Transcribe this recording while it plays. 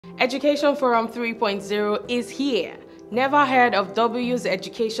Education Forum 3.0 is here. Never heard of W's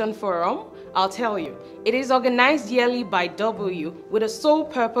Education Forum? I'll tell you. It is organized yearly by W with the sole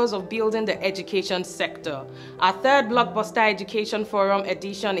purpose of building the education sector. Our third blockbuster Education Forum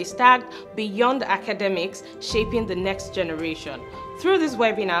edition is tagged Beyond Academics, Shaping the Next Generation. Through this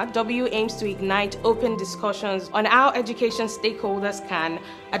webinar, W aims to ignite open discussions on how education stakeholders can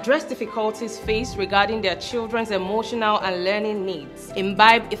address difficulties faced regarding their children's emotional and learning needs,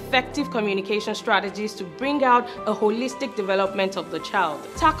 imbibe effective communication strategies to bring out a holistic development of the child,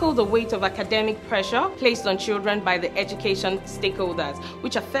 tackle the weight of academic pressure placed on children by the education stakeholders,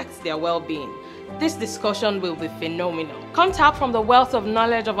 which affects their well-being. This discussion will be phenomenal. Come tap from the wealth of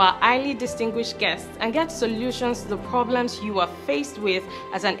knowledge of our highly distinguished guests and get solutions to the problems you are faced with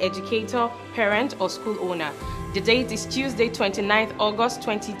as an educator, parent, or school owner. The date is Tuesday, 29th August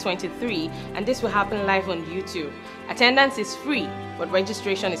 2023, and this will happen live on YouTube. Attendance is free, but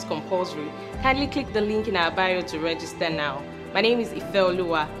registration is compulsory. Kindly click the link in our bio to register now. My name is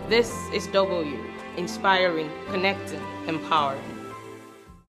Ifeoluwa. This is W, inspiring, connecting, empowering.